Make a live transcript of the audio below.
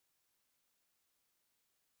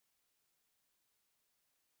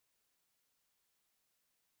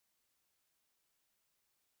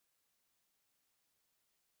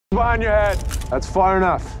Behind your head. That's far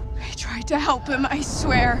enough. I tried to help him, I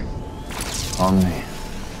swear. On me.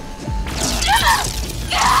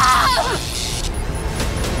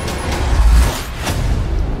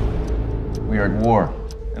 We are at war,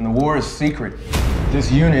 and the war is secret.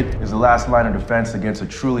 This unit is the last line of defense against a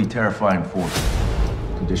truly terrifying force.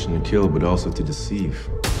 Conditioned to kill, but also to deceive.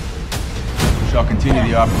 We shall continue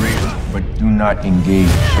the operation, but do not engage.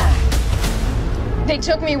 They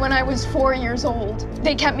took me when I was 4 years old.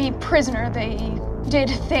 They kept me prisoner. They did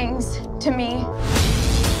things to me.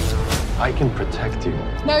 I can protect you.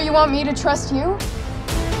 Now you want me to trust you?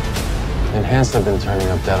 Enhanced have been turning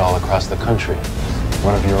up dead all across the country.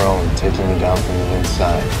 One of your own taking me down from the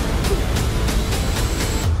inside.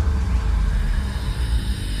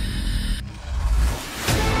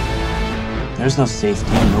 There's no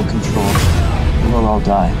safety, no control. We'll all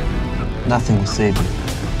die. Nothing will save you.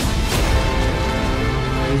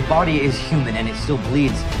 His body is human and it still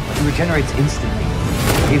bleeds, but he regenerates instantly.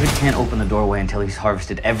 David can't open the doorway until he's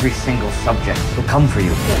harvested every single subject. He'll come for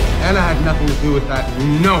you. Anna had nothing to do with that,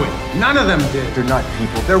 and you know it. None of them did. They're not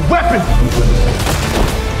people, they're weapons!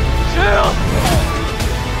 Chill!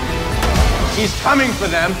 He's coming for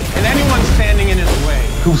them, and anyone standing in his way.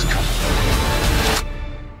 Who's coming?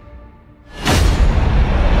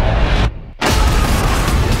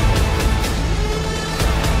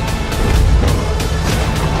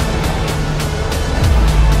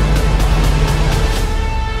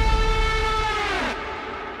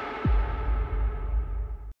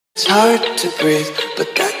 It's hard to breathe, but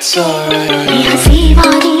that's alright. ये हंसी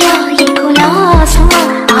वादियाँ ये खुला आसमां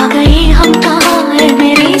आ गए हम कहाँ है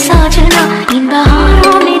मेरे साजन